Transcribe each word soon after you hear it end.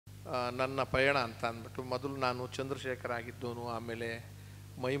ನನ್ನ ಪಯಣ ಅಂತ ಅಂದ್ಬಿಟ್ಟು ಮೊದಲು ನಾನು ಚಂದ್ರಶೇಖರ್ ಆಗಿದ್ದವನು, ಆಮೇಲೆ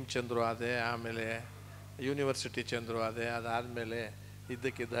ಮಹಿಮ್ ಚಂದ್ರು ಆದೆ, ಆಮೇಲೆ ಯೂನಿವರ್ಸಿಟಿ ಚಂದ್ರು ಆದೆ, ಅದಾದಮೇಲೆ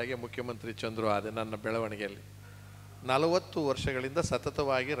ಇದ್ದಕ್ಕಿದ್ದ ಹಾಗೆ ಮುಖ್ಯಮಂತ್ರಿ ಚಂದ್ರು ಆದೆ. ನನ್ನ ಬೆಳವಣಿಗೆಯಲ್ಲಿ 40 ವರ್ಷಗಳಿಂದ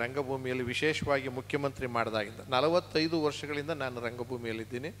ಸತತವಾಗಿ ರಂಗಭೂಮಿಯಲ್ಲಿ, ವಿಶೇಷವಾಗಿ ಮುಖ್ಯಮಂತ್ರಿ ಮಾಡಿದಾಗಿಂದ 45 ವರ್ಷಗಳಿಂದ ನಾನು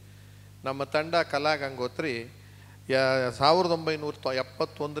ರಂಗಭೂಮಿಯಲ್ಲಿದ್ದೀನಿ. ನಮ್ಮ ತಂಡ ಕಲಾ ಗಂಗೋತ್ರಿ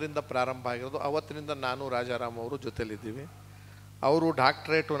 1971ರಿಂದ ಪ್ರಾರಂಭ ಆಗಿರೋದು. ಅವತ್ತಿನಿಂದ ನಾನು ರಾಜಾರಾಮ್ ಅವರು ಜೊತೆಲಿದ್ದೀವಿ. ಅವರು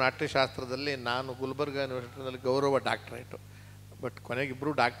ಡಾಕ್ಟ್ರೇಟು ನಾಟ್ಯಶಾಸ್ತ್ರದಲ್ಲಿ, ನಾನು ಗುಲ್ಬರ್ಗ ಯೂನಿವರ್ಸಿಟಿನಲ್ಲಿ ಗೌರವ ಡಾಕ್ಟ್ರೇಟು. ಬಟ್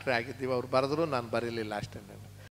ಕೊನೆಗಿಬ್ಬರು ಡಾಕ್ಟ್ರೇ ಆಗಿದ್ದೀವಿ. ಅವ್ರು ಬರೆದ್ರು, ನಾನು ಬರೀಲಿಲ್ಲ ಅಷ್ಟೇ.